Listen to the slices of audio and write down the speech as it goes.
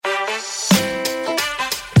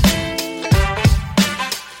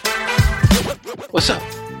What's up?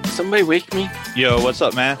 Somebody wake me? Yo, what's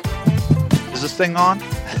up, man? Is this thing on?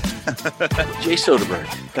 Jay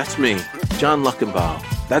Soderberg. That's me. John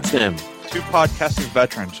Luckenbaugh. That's him. Two podcasting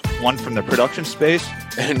veterans, one from the production space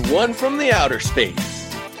And one from the outer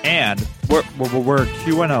space. and we're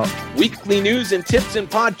Q&A Weekly news and tips in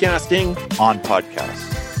podcasting. on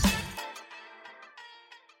podcasts.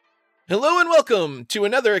 Hello and welcome to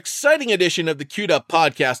another exciting edition of the Queued Up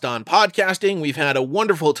Podcast on Podcasting. We've had a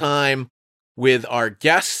wonderful time with our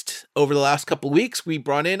guest over the last couple weeks. We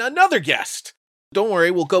brought in another guest. Don't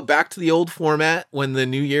worry, we'll go back to the old format when the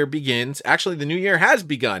new year begins. Actually, the new year has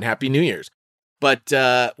begun. Happy New Year's. But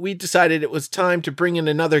we decided it was time to bring in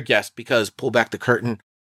another guest because, pull back the curtain,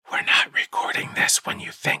 we're not recording this when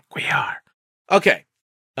you think we are. Okay,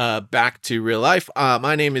 back to real life.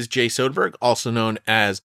 My name is Jay Soderberg, also known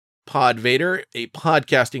as Pod Vader, a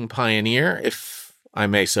podcasting pioneer, if I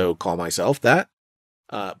may so call myself that.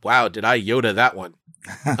 Wow, did I Yoda that one?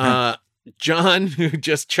 John, who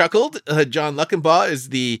just chuckled, John Luckenbaugh is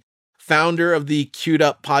the founder of the Queued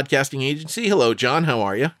Up Podcasting Agency. Hello, John. How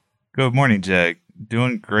are you? Good morning, Jay.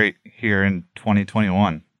 Doing great here in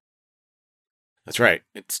 2021. That's right.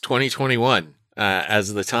 It's 2021 as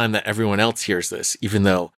of the time that everyone else hears this, even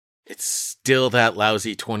though it's still that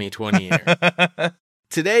lousy 2020 year.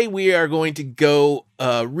 Today, we are going to go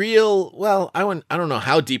I don't know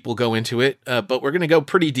how deep we'll go into it, but we're going to go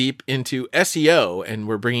pretty deep into SEO, and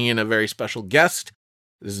we're bringing in a very special guest.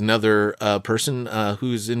 There's another person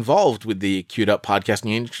who's involved with the Queued Up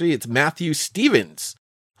Podcasting Industry. It's Matthew Stevens.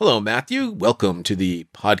 Hello, Matthew. Welcome to the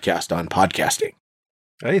podcast on podcasting.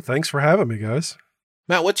 Hey, thanks for having me, guys.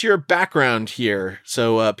 Matt, what's your background here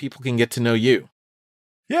so people can get to know you?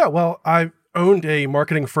 Yeah, well, I owned a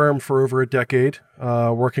marketing firm for over a decade,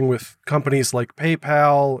 working with companies like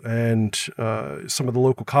PayPal and some of the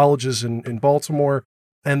local colleges in Baltimore.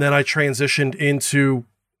 And then I transitioned into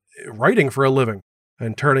writing for a living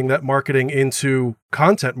and turning that marketing into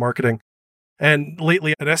content marketing. And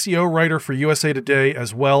lately, an SEO writer for USA Today,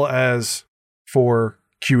 as well as for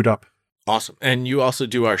Queued Up. Awesome. And you also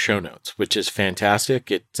do our show notes, which is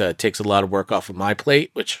fantastic. It takes a lot of work off of my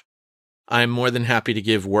plate, which I'm more than happy to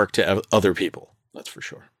give work to other people. That's for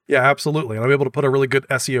sure. Yeah, absolutely. And I'm able to put a really good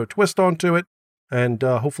SEO twist onto it and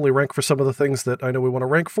hopefully rank for some of the things that I know we want to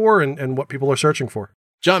rank for and what people are searching for.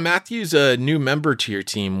 John, Matthew's a new member to your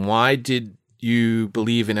team. Why did you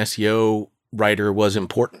believe an SEO writer was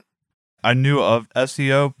important? I knew of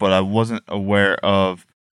SEO, but I wasn't aware of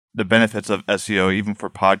the benefits of SEO even for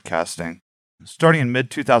podcasting. Starting in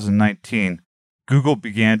mid-2019, Google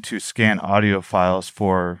began to scan audio files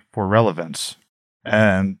for relevance.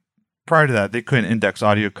 And prior to that, they couldn't index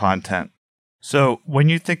audio content. So when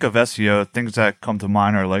you think of SEO, things that come to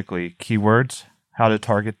mind are likely keywords, how to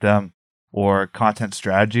target them, or content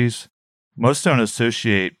strategies. Most don't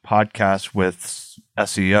associate podcasts with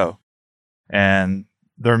SEO, and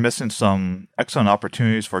they're missing some excellent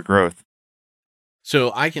opportunities for growth.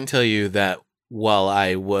 So I can tell you that while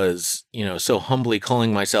I was, so humbly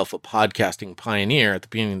calling myself a podcasting pioneer at the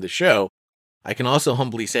beginning of the show, I can also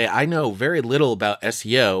humbly say I know very little about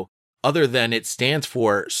SEO other than it stands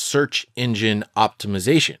for search engine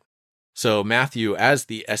optimization. So Matthew, as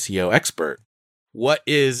the SEO expert, what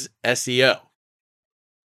is SEO?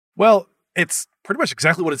 Well, it's pretty much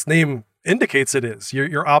exactly what its name indicates it is.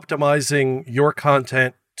 You're optimizing your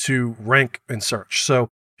content to rank in search. So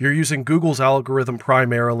you're using Google's algorithm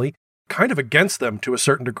primarily, kind of against them to a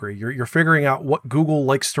certain degree. You're figuring out what Google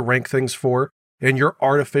likes to rank things for, and you're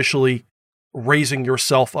artificially raising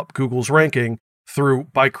yourself up Google's ranking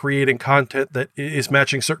by creating content that is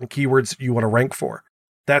matching certain keywords you want to rank for.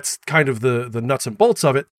 That's kind of the nuts and bolts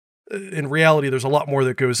of it. In reality, there's a lot more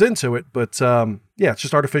that goes into it, but it's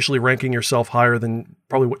just artificially ranking yourself higher than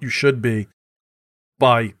probably what you should be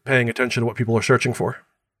by paying attention to what people are searching for.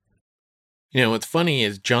 What's funny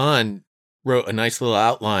is John wrote a nice little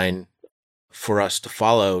outline for us to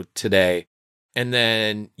follow today. And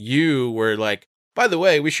then you were like, by the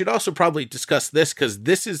way, we should also probably discuss this because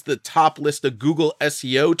this is the top list of Google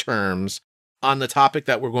SEO terms on the topic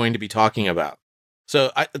that we're going to be talking about.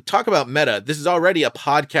 So I talk about meta. This is already a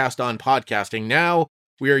podcast on podcasting. Now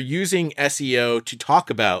we are using SEO to talk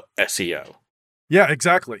about SEO. Yeah,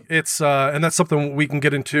 exactly. It's and that's something we can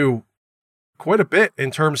get into quite a bit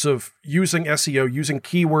in terms of using SEO, using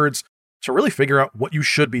keywords to really figure out what you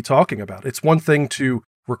should be talking about. It's one thing to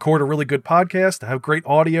record a really good podcast, to have great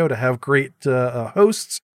audio, to have great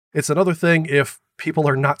hosts. It's another thing if people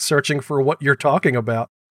are not searching for what you're talking about.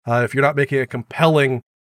 If you're not making a compelling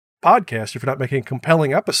podcast, if you're not making a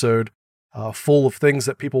compelling episode full of things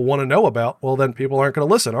that people want to know about, well, then people aren't going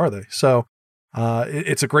to listen, are they? So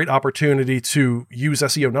It's a great opportunity to use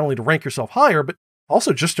SEO not only to rank yourself higher, but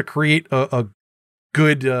also just to create a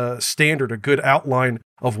good standard, a good outline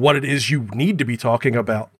of what it is you need to be talking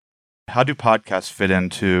about. How do podcasts fit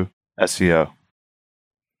into SEO?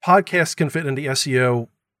 Podcasts can fit into SEO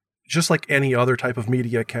just like any other type of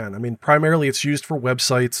media can. I mean, primarily it's used for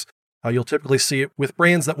websites. You'll typically see it with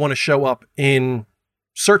brands that want to show up in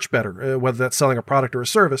search better, whether that's selling a product or a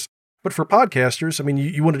service. But for podcasters, I mean,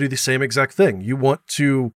 you want to do the same exact thing. You want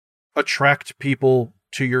to attract people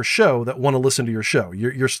to your show that want to listen to your show.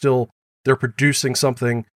 They're producing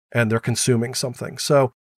something and they're consuming something.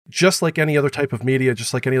 So just like any other type of media,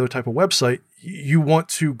 just like any other type of website, you want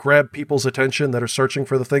to grab people's attention that are searching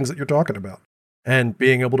for the things that you're talking about and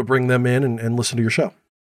being able to bring them in and listen to your show.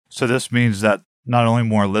 So this means that not only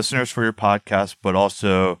more listeners for your podcast, but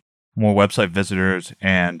also more website visitors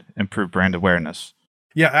and improved brand awareness.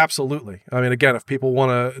 Yeah, absolutely. I mean, again, if people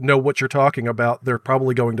want to know what you're talking about, they're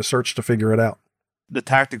probably going to search to figure it out. The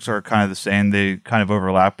tactics are kind of the same. They kind of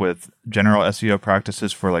overlap with general SEO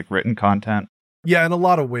practices for like written content. Yeah, in a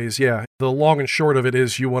lot of ways, yeah. The long and short of it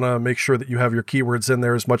is you want to make sure that you have your keywords in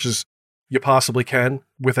there as much as you possibly can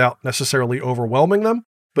without necessarily overwhelming them.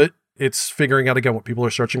 But it's figuring out, again, what people are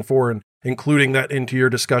searching for and including that into your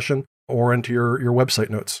discussion or into your website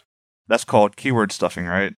notes. That's called keyword stuffing,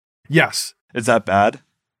 right? Yes. Is that bad?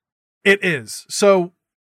 It is. So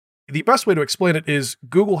the best way to explain it is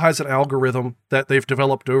Google has an algorithm that they've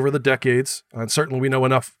developed over the decades. And certainly we know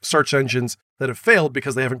enough search engines that have failed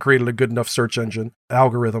because they haven't created a good enough search engine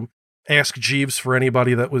algorithm. Ask Jeeves for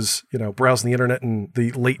anybody that was, browsing the internet in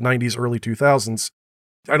the late 90s, early 2000s.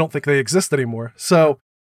 I don't think they exist anymore. So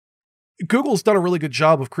Google's done a really good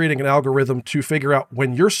job of creating an algorithm to figure out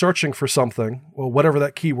when you're searching for something, well, whatever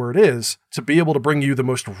that keyword is, to be able to bring you the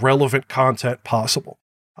most relevant content possible,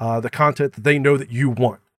 the content that they know that you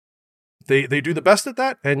want. They do the best at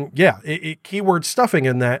that. And yeah, keyword stuffing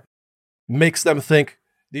in that makes them think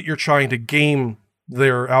that you're trying to game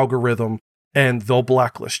their algorithm and they'll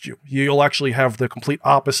blacklist you. You'll actually have the complete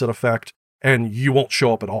opposite effect and you won't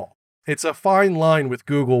show up at all. It's a fine line with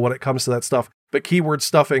Google when it comes to that stuff, but keyword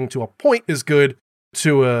stuffing to a point is good.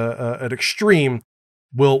 To an extreme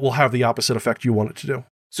will have the opposite effect you want it to do.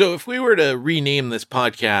 So if we were to rename this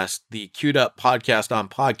podcast, the Queued Up Podcast on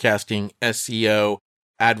Podcasting, SEO,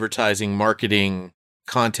 advertising, marketing,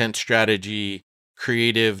 content strategy,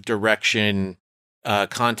 creative direction,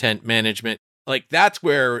 content management, like that's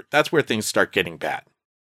where things start getting bad.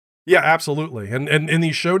 Yeah, absolutely. And in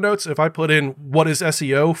these show notes, if I put in what is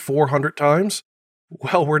SEO 400 times,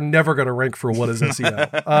 well, we're never going to rank for what is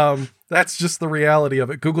SEO. That's just the reality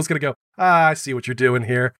of it. Google's going to go, I see what you're doing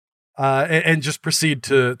here, and just proceed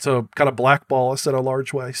to kind of blackball us in a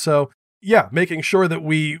large way. So yeah, making sure that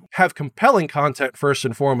we have compelling content first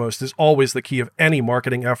and foremost is always the key of any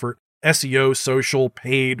marketing effort, SEO, social,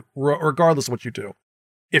 paid, regardless of what you do.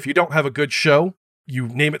 If you don't have a good show, you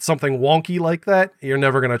name it something wonky like that, you're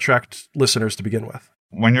never going to attract listeners to begin with.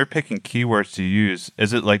 When you're picking keywords to use,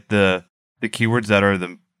 is it like the keywords that are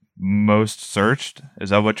the most searched?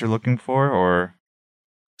 Is that what you're looking for, or?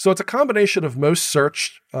 So it's a combination of most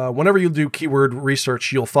searched. Whenever you do keyword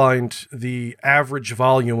research, you'll find the average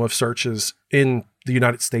volume of searches in the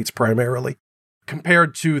United States primarily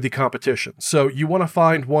compared to the competition. So you want to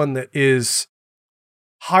find one that is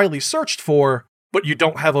highly searched for, but you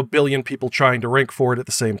don't have a billion people trying to rank for it at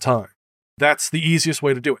the same time. That's the easiest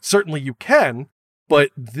way to do it. Certainly you can, but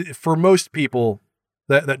for most people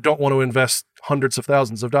that don't want to invest hundreds of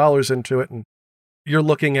thousands of dollars into it, and you're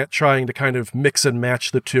looking at trying to kind of mix and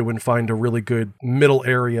match the two and find a really good middle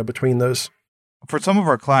area between those. For some of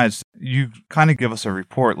our clients, you kind of give us a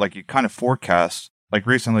report, like you kind of forecast. Like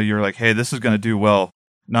recently, you're like, hey, this is going to do well,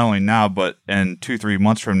 not only now, but in 2-3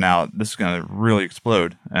 months from now, this is going to really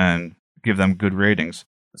explode and give them good ratings.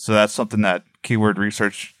 So that's something that keyword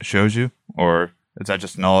research shows you, or is that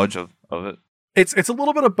just knowledge of it? It's a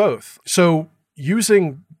little bit of both. So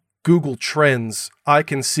using Google Trends, I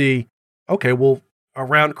can see, okay, well,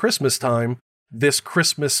 around Christmas time, this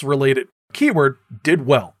Christmas-related keyword did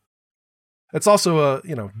well. It's also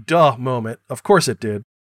a, duh moment. Of course it did.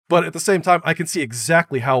 But at the same time, I can see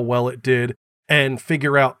exactly how well it did and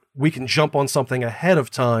figure out we can jump on something ahead of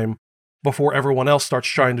time before everyone else starts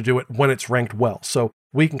trying to do it when it's ranked well. So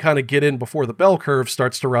we can kind of get in before the bell curve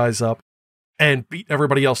starts to rise up and beat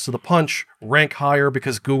everybody else to the punch, rank higher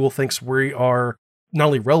because Google thinks we are not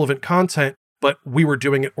only relevant content, but we were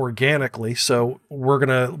doing it organically. So we're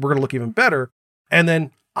gonna look even better. And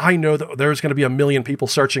then I know that there's going to be 1 million people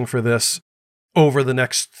searching for this over the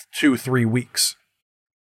next 2-3 weeks.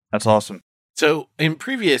 That's awesome. So in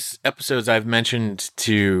previous episodes, I've mentioned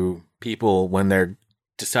to people when they're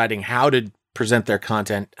deciding how to present their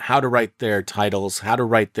content, how to write their titles, how to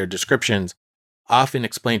write their descriptions, often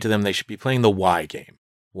explain to them they should be playing the why game.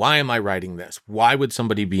 Why am I writing this? Why would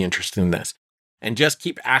somebody be interested in this? And just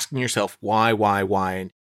keep asking yourself why.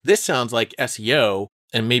 And this sounds like SEO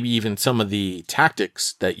and maybe even some of the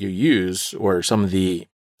tactics that you use, or some of the,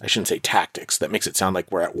 I shouldn't say tactics, that makes it sound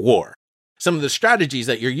like we're at war. Some of the strategies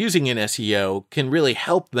that you're using in SEO can really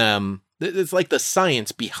help them. It's like the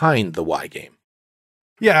science behind the why game.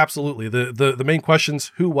 Yeah, absolutely. The main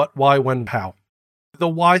questions: who, what, why, when, how. The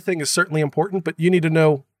why thing is certainly important, but you need to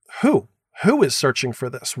know who. Who is searching for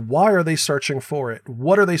this? Why are they searching for it?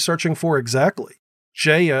 What are they searching for exactly?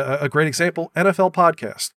 Jay, a great example, NFL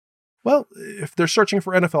podcast. Well, if they're searching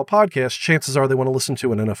for NFL podcast, chances are they want to listen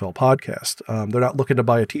to an NFL podcast. They're not looking to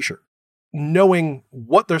buy a t-shirt. Knowing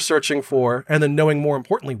what they're searching for, and then knowing more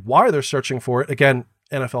importantly why they're searching for it, again,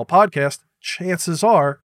 NFL podcast, chances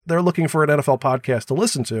are they're looking for an NFL podcast to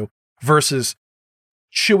listen to versus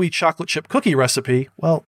chewy chocolate chip cookie recipe.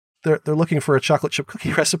 Well, they're looking for a chocolate chip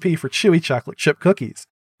cookie recipe for chewy chocolate chip cookies.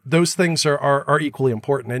 Those things are equally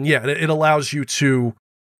important. And yeah, it allows you to,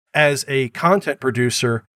 as a content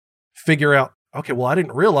producer, figure out, okay, well, I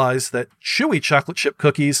didn't realize that chewy chocolate chip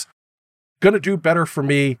cookies going to do better for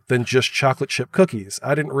me than just chocolate chip cookies.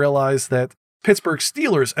 I didn't realize that Pittsburgh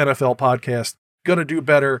Steelers NFL podcast going to do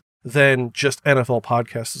better than just NFL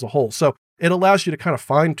podcasts as a whole. So it allows you to kind of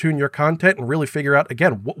fine tune your content and really figure out,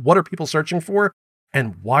 again, what are people searching for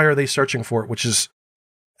and why are they searching for it, which is,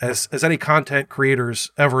 as any content creators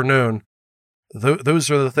ever known, those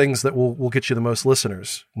are the things that will get you the most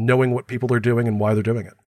listeners, knowing what people are doing and why they're doing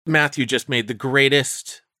it. Matthew just made the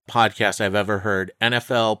greatest podcast I've ever heard,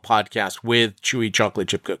 NFL podcast with chewy chocolate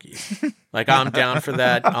chip cookies. Like, I'm down for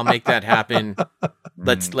that. I'll make that happen.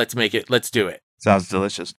 Let's make it. Let's do it. Sounds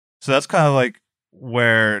delicious. So that's kind of like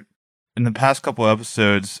where in the past couple of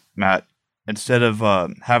episodes, Matt, instead of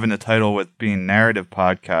having the title with being narrative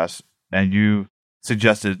podcast, and you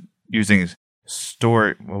suggested using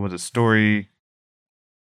storytelling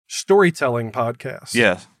podcast.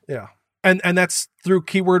 Yes. Yeah. And that's through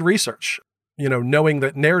keyword research. Knowing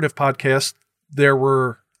that narrative podcasts, there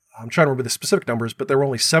were, I'm trying to remember the specific numbers, but there were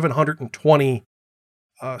only 720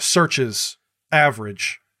 searches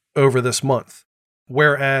average over this month.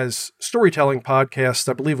 Whereas storytelling podcasts,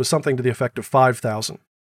 I believe, was something to the effect of 5,000.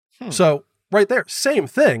 So right there, same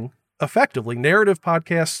thing, effectively. Narrative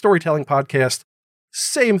podcast, storytelling podcast,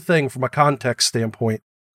 same thing from a context standpoint,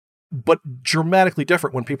 but dramatically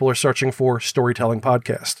different when people are searching for storytelling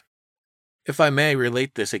podcast. If I may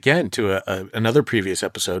relate this again to another previous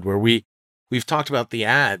episode where we've talked about the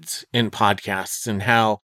ads in podcasts and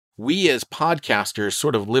how we as podcasters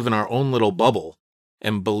sort of live in our own little bubble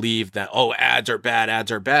and believe that, ads are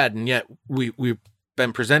bad. And yet we've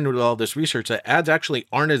been presented with all this research that ads actually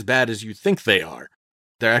aren't as bad as you think they are.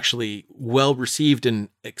 They're actually well received and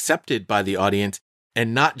accepted by the audience,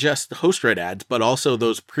 and not just the host-read ads, but also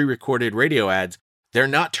those pre-recorded radio ads. They're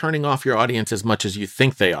not turning off your audience as much as you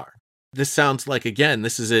think they are. This sounds like, again,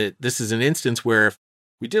 this is an instance where if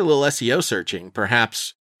we did a little SEO searching,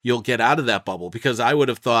 perhaps you'll get out of that bubble, because I would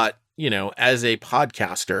have thought, as a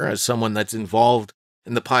podcaster, as someone that's involved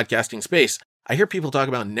in the podcasting space, I hear people talk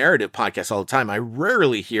about narrative podcasts all the time. I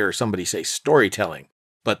rarely hear somebody say storytelling,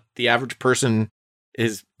 but the average person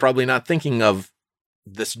is probably not thinking of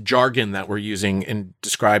this jargon that we're using in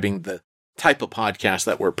describing the type of podcast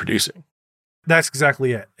that we're producing. That's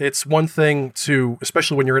exactly it. It's one thing to,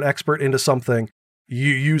 especially when you're an expert into something,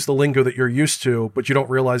 you use the lingo that you're used to, but you don't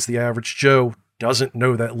realize the average Joe doesn't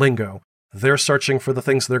know that lingo. They're searching for the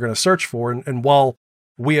things they're going to search for. And while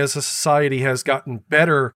we as a society has gotten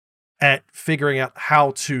better at figuring out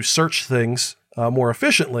how to search things more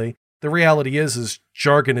efficiently, the reality is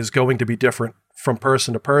jargon is going to be different from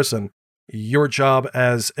person to person. Your job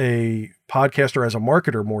as a podcaster, as a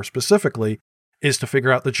marketer more specifically, is to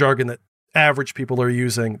figure out the jargon that average people are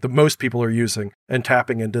using, the most people are using, and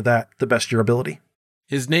tapping into that the best of your ability.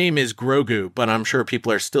 His name is Grogu, but I'm sure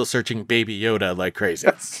people are still searching Baby Yoda like crazy.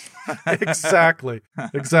 Yes. Exactly.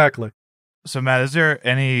 So, Matt, is there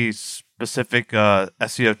any specific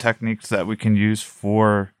SEO techniques that we can use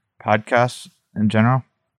for podcasts in general?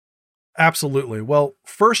 Absolutely. Well,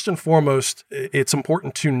 first and foremost, it's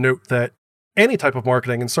important to note that any type of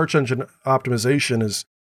marketing, and search engine optimization is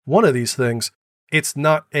one of these things, it's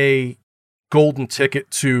not a golden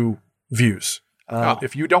ticket to views.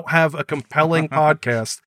 If you don't have a compelling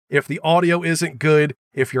podcast, if the audio isn't good,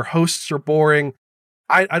 if your hosts are boring,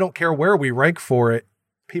 I don't care where we rank for it,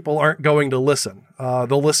 people aren't going to listen.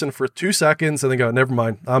 They'll listen for 2 seconds and then go, never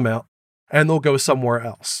mind, I'm out. And they'll go somewhere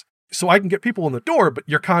else. So I can get people in the door, but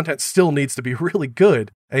your content still needs to be really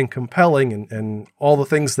good and compelling and all the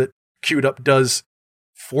things that Queued Up does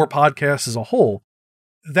for podcasts as a whole.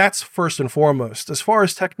 That's first and foremost. As far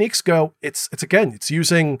as techniques go, it's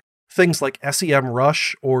using things like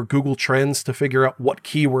SEMrush or Google Trends to figure out what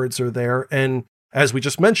keywords are there. And as we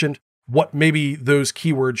just mentioned, what maybe those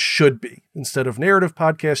keywords should be. Instead of narrative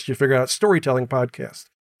podcast, you figure out storytelling podcast.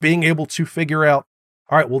 Being able to figure out,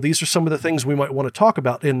 all right, well, these are some of the things we might want to talk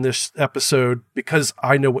about in this episode because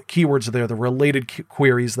I know what keywords are there, the related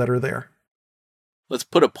queries that are there. Let's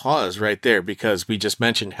put a pause right there because we just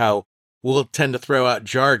mentioned how we'll tend to throw out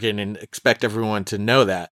jargon and expect everyone to know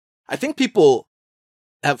that. I think people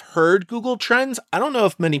have heard Google Trends. I don't know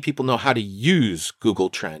if many people know how to use Google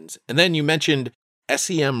Trends. And then you mentioned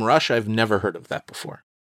SEMrush. I've never heard of that before.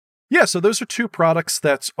 Yeah, so those are two products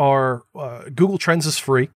that are, Google Trends is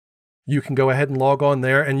free. You can go ahead and log on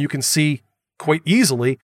there and you can see quite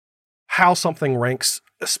easily how something ranks,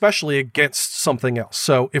 especially against something else.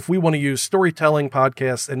 So if we want to use storytelling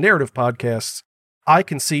podcasts and narrative podcasts, I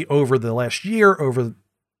can see over the last year, over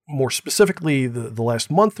more specifically the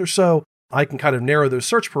last month or so, I can kind of narrow those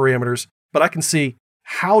search parameters, but I can see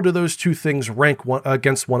how do those two things rank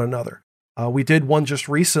against one another. We did one just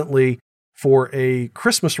recently for a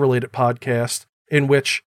Christmas-related podcast in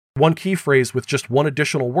which one key phrase with just one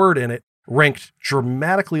additional word in it ranked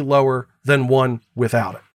dramatically lower than one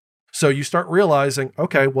without it. So you start realizing,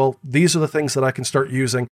 okay, well, these are the things that I can start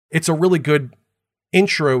using. It's a really good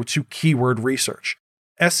intro to keyword research.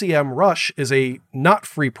 SEMrush is a not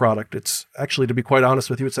free product. It's actually, to be quite honest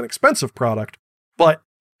with you, it's an expensive product, but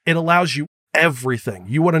it allows you everything.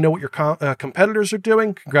 You want to know what your competitors are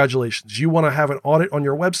doing? Congratulations. You want to have an audit on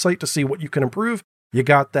your website to see what you can improve? You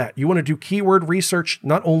got that. You want to do keyword research,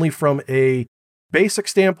 not only from a basic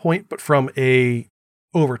standpoint, but from a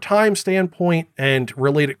over time standpoint and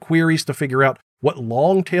related queries to figure out what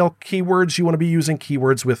long tail keywords you want to be using,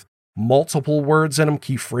 keywords with multiple words in them,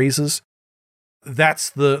 key phrases. That's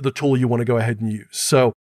the tool you want to go ahead and use.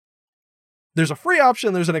 So there's a free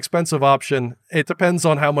option, there's an expensive option. It depends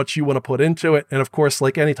on how much you want to put into it. And of course,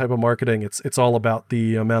 like any type of marketing, it's all about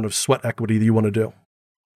the amount of sweat equity that you want to do.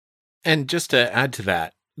 And just to add to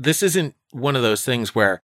that, this isn't one of those things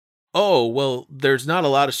where, oh, well, there's not a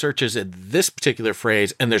lot of searches in this particular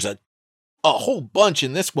phrase, and there's a whole bunch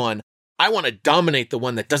in this one. I want to dominate the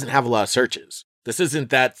one that doesn't have a lot of searches. This isn't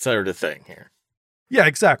that sort of thing here. Yeah,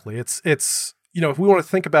 exactly. It's if we want to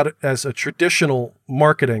think about it as a traditional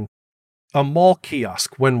marketing, a mall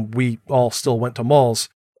kiosk, when we all still went to malls.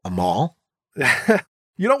 A mall?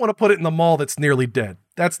 You don't want to put it in the mall that's nearly dead.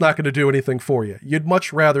 That's not going to do anything for you. You'd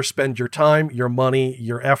much rather spend your time, your money,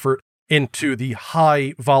 your effort into the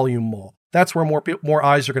high volume mall. That's where more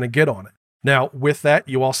eyes are going to get on it. Now, with that,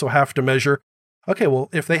 you also have to measure, okay, well,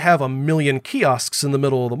 if they have 1 million kiosks in the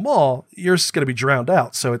middle of the mall, you're just going to be drowned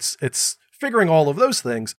out. So it's figuring all of those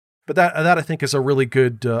things. But that I think is a really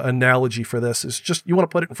good analogy for this. Is just you want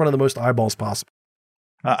to put it in front of the most eyeballs possible.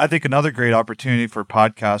 I think another great opportunity for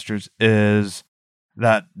podcasters is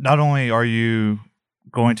that not only are you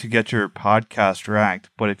going to get your podcast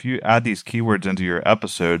ranked, but if you add these keywords into your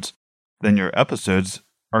episodes, then your episodes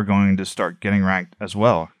are going to start getting ranked as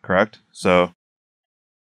well, correct? So,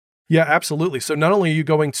 yeah, absolutely. So not only are you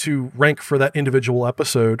going to rank for that individual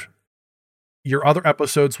episode, your other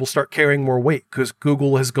episodes will start carrying more weight because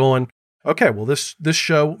Google has gone, okay, well, this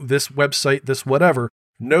show, this website, this whatever,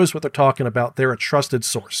 knows what they're talking about. They're a trusted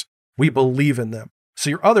source. We believe in them. So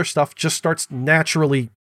your other stuff just starts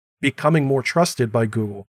naturally becoming more trusted by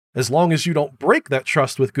Google. As long as you don't break that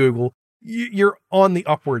trust with Google, you're on the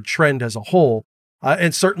upward trend as a whole.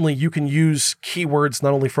 And certainly you can use keywords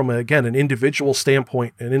not only from, again, an individual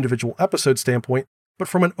standpoint, an individual episode standpoint, but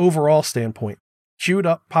from an overall standpoint. Queued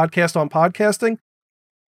Up podcast on podcasting,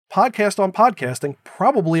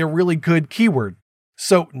 probably a really good keyword.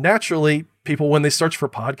 So naturally, people, when they search for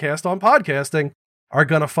podcast on podcasting, are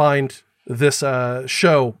going to find this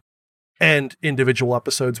show and individual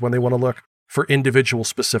episodes when they want to look for individual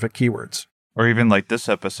specific keywords. Or even like this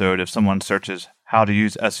episode, if someone searches how to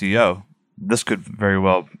use SEO, this could very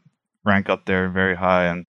well rank up there very high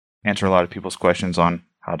and answer a lot of people's questions on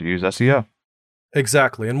how to use SEO.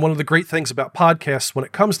 Exactly. And one of the great things about podcasts when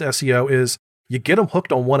it comes to SEO is you get them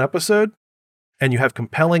hooked on one episode and you have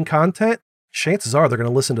compelling content, chances are they're going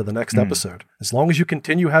to listen to the next episode. As long as you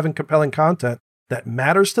continue having compelling content that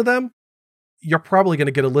matters to them, you're probably going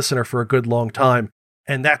to get a listener for a good long time.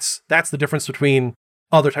 And that's the difference between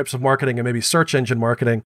other types of marketing and maybe search engine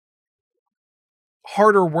marketing.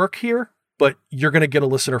 Harder work here, but you're going to get a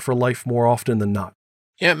listener for life more often than not.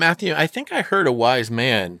 Yeah, Matthew, I think I heard a wise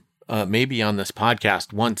man maybe on this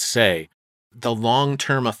podcast once say the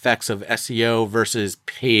long-term effects of SEO versus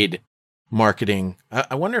paid marketing.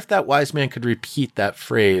 I wonder if that wise man could repeat that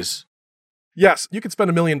phrase. Yes, you could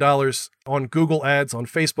spend $1 million on Google ads, on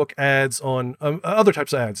Facebook ads, on other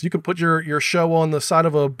types of ads. You can put your show on the side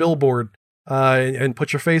of a billboard and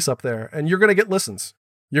put your face up there, and you're going to get listens.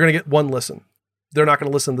 You're going to get one listen. They're not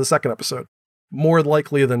going to listen to the second episode, more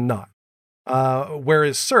likely than not.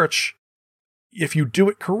 Whereas search, if you do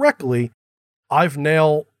it correctly, I've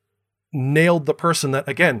nailed the person that,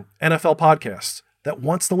 again, NFL podcasts, that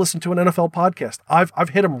wants to listen to an NFL podcast. I've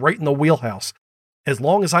hit them right in the wheelhouse. As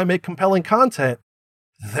long as I make compelling content,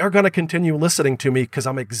 they're going to continue listening to me because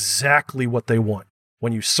I'm exactly what they want.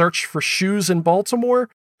 When you search for shoes in Baltimore,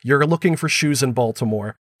 you're looking for shoes in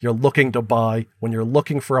Baltimore. You're looking to buy. When you're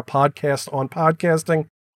looking for a podcast on podcasting,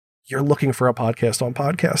 you're looking for a podcast on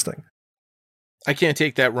podcasting. I can't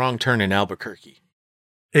take that wrong turn in Albuquerque.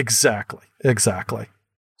 Exactly.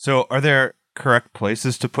 So are there correct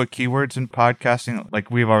places to put keywords in podcasting?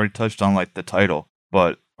 Like we've already touched on like the title,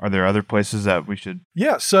 but are there other places that we should?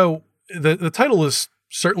 Yeah, so the title is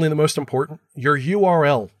certainly the most important. Your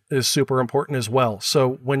URL is super important as well.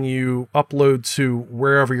 So when you upload to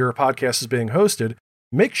wherever your podcast is being hosted,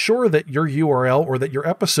 make sure that your URL or that your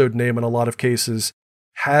episode name in a lot of cases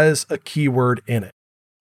has a keyword in it.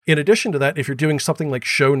 In addition to that, if you're doing something like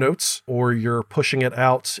show notes or you're pushing it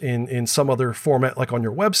out in some other format like on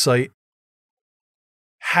your website,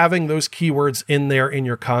 having those keywords in there in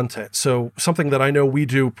your content. So something that I know we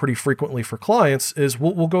do pretty frequently for clients is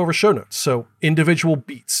we'll go over show notes. So individual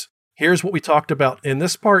beats. Here's what we talked about in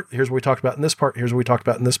this part. Here's what we talked about in this part. Here's what we talked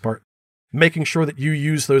about in this part. Making sure that you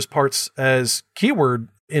use those parts as keyword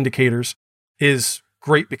indicators is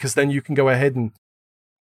great because then you can go ahead and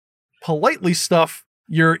politely stuff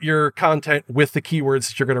your content with the keywords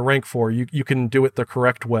that you're going to rank for. You can do it the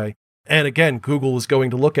correct way. And again, Google is going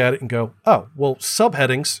to look at it and go, oh, well,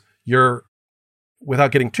 subheadings,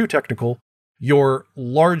 without getting too technical, your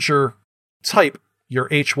larger type, your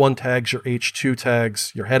H1 tags, your H2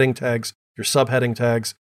 tags, your heading tags, your subheading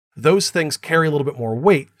tags, those things carry a little bit more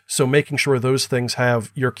weight. So making sure those things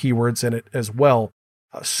have your keywords in it as well,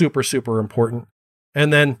 super, super important.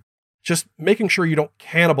 And then just making sure you don't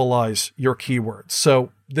cannibalize your keywords.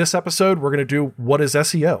 So this episode, we're going to do what is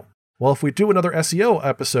SEO? Well, if we do another SEO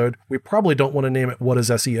episode, we probably don't want to name it What is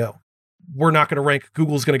SEO? We're not going to rank.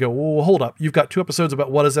 Google's going to go, well, hold up. You've got 2 episodes about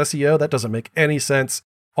what is SEO? That doesn't make any sense.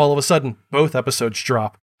 All of a sudden, both episodes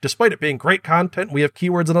drop. Despite it being great content, we have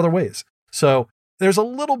keywords in other ways. So there's a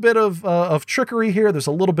little bit of trickery here. There's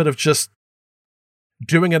a little bit of just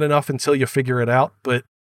doing it enough until you figure it out. But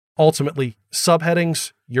ultimately,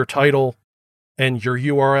 subheadings, your title, and your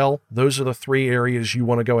URL, those are the 3 areas you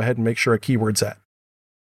want to go ahead and make sure a keyword's at.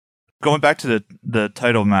 Going back to the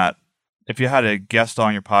title, Matt, if you had a guest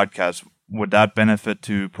on your podcast, would that benefit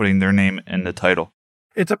to putting their name in the title?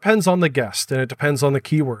 It depends on the guest and it depends on the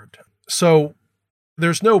keyword. So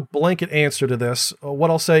there's no blanket answer to this. What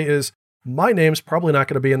I'll say is my name's probably not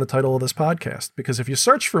going to be in the title of this podcast because if you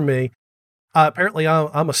search for me, apparently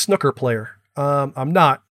I'm a snooker player. I'm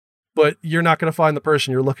not, but you're not going to find the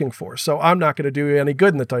person you're looking for. So I'm not going to do you any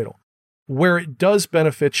good in the title. Where it does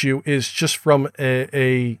benefit you is just from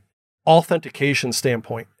a authentication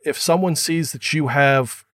standpoint. If someone sees that you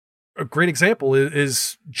have a great example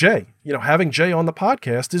is Jay, having Jay on the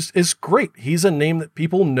podcast is great. He's a name that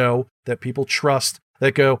people know, that people trust,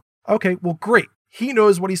 that go, okay, well, great. He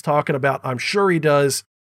knows what he's talking about. I'm sure he does.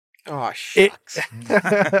 Oh, shucks.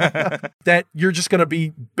 That you're just going to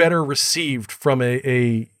be better received from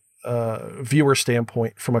a viewer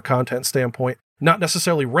standpoint, from a content standpoint, not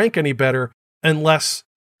necessarily rank any better unless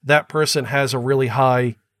that person has a really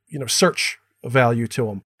high search value to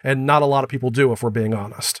them. And not a lot of people do, if we're being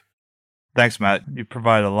honest. Thanks, Matt. You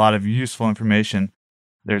provide a lot of useful information.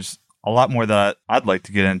 There's a lot more that I'd like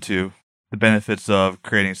to get into. The benefits of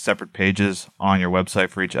creating separate pages on your website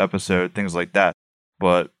for each episode, things like that.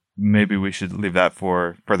 But maybe we should leave that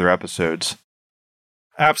for further episodes.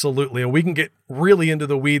 Absolutely. And we can get really into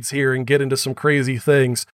the weeds here and get into some crazy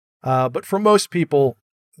things. But for most people,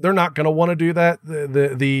 they're not going to want to do that.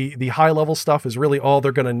 The high level stuff is really all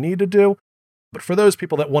they're going to need to do. But for those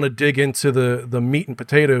people that want to dig into the meat and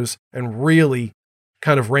potatoes and really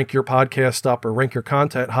kind of rank your podcast up or rank your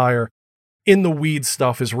content higher, in the weeds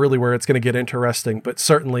stuff is really where it's going to get interesting. But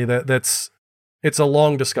certainly it's a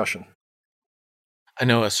long discussion. I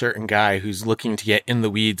know a certain guy who's looking to get in the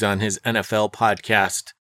weeds on his NFL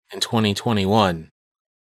podcast in 2021.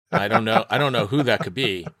 I don't know who that could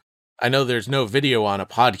be. I know there's no video on a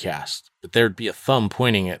podcast, but there'd be a thumb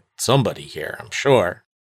pointing at somebody here, I'm sure.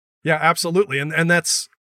 Yeah, absolutely. And that's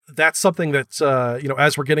that's something that,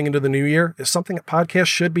 as we're getting into the new year, is something that podcasts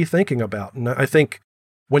should be thinking about. And I think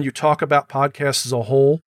when you talk about podcasts as a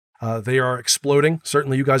whole, they are exploding.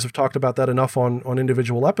 Certainly you guys have talked about that enough on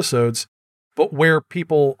individual episodes, but where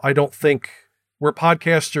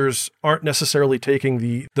podcasters aren't necessarily taking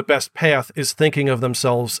the best path is thinking of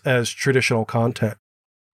themselves as traditional content.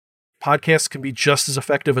 Podcasts can be just as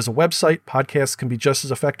effective as a website. Podcasts can be just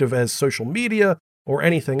as effective as social media or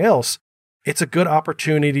anything else. It's a good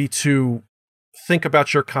opportunity to think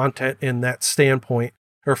about your content in that standpoint,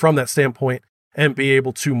 or from that standpoint, and be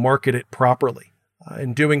able to market it properly.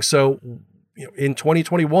 And doing so, in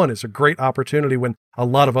 2021 is a great opportunity when a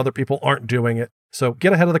lot of other people aren't doing it. So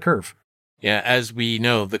get ahead of the curve. Yeah, as we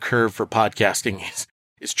know, the curve for podcasting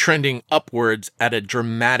is trending upwards at a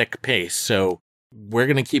dramatic pace. So we're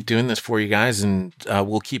going to keep doing this for you guys, and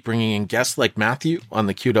we'll keep bringing in guests like Matthew on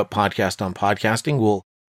the Queued Up podcast on podcasting.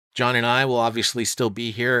 John and I will obviously still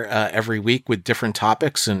be here every week with different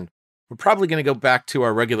topics, and we're probably going to go back to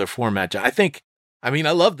our regular format. I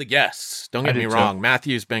love the guests. Don't get me wrong. Too.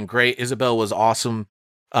 Matthew's been great. Isabel was awesome.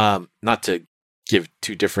 Not to give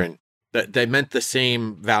two different, they meant the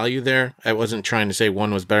same value there. I wasn't trying to say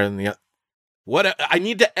one was better than the other. I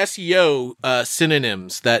need the SEO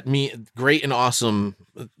synonyms that great and awesome,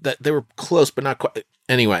 that they were close, but not quite.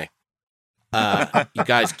 Anyway, you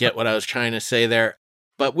guys get what I was trying to say there.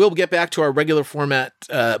 But we'll get back to our regular format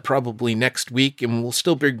probably next week, and we'll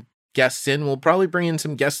still bring guests in. We'll probably bring in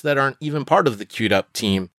some guests that aren't even part of the Queued Up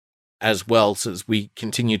team as well, so as we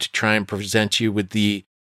continue to try and present you with the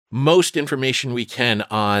most information we can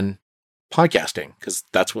on podcasting, because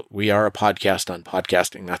that's what we are, a podcast on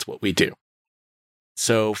podcasting. That's what we do.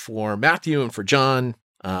 So for Matthew and for John,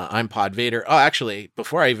 I'm Pod Vader. Oh, actually,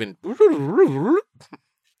 before I even...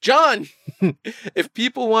 John, if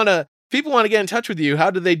people want to get in touch with you, how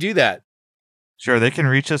do they do that? Sure, they can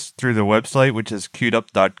reach us through the website, which is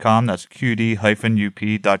queuedup.com. That's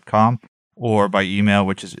qd-up.com, or by email,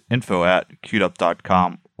 which is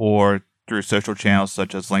info@queuedup.com, or through social channels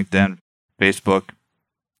such as LinkedIn, Facebook,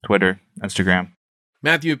 Twitter, Instagram.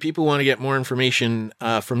 Matthew, if people want to get more information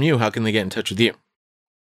from you, how can they get in touch with you?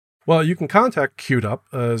 Well, you can contact Queued Up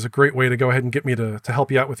as a great way to go ahead and get me to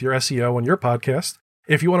help you out with your SEO and your podcast.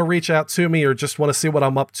 If you want to reach out to me or just want to see what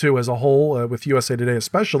I'm up to as a whole, with USA Today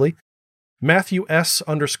especially, Matthew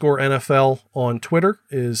S_NFL on Twitter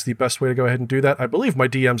is the best way to go ahead and do that. I believe my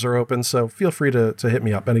DMs are open, so feel free to hit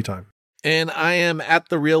me up anytime. And I am at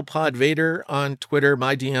the Real Pod Vader on Twitter.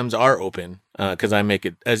 My DMs are open because I make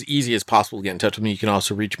it as easy as possible to get in touch with me. You can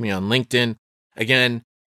also reach me on LinkedIn. Again,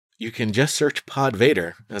 you can just search Pod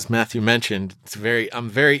Vader, as Matthew mentioned. I'm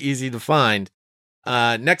very easy to find.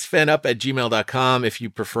 Nextfanup@gmail.com if you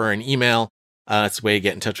prefer an email. That's the way to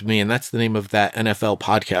get in touch with me, and that's the name of that NFL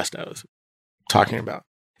podcast I was talking about.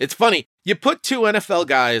 It's funny. You put two NFL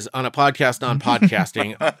guys on a podcast on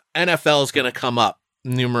podcasting, NFL is going to come up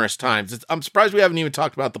numerous times. I'm surprised we haven't even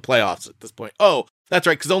talked about the playoffs at this point. Oh, that's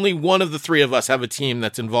right, because only one of the three of us have a team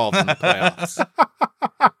that's involved in the playoffs.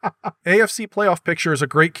 AFC playoff picture is a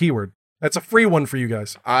great keyword. That's a free one for you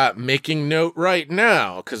guys. Making note right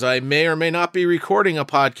now, because I may or may not be recording a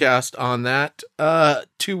podcast on that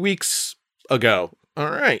 2 weeks ago.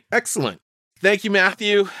 All right, excellent. Thank you,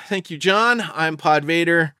 Matthew. Thank you, John. I'm Pod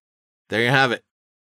Vader. There you have it.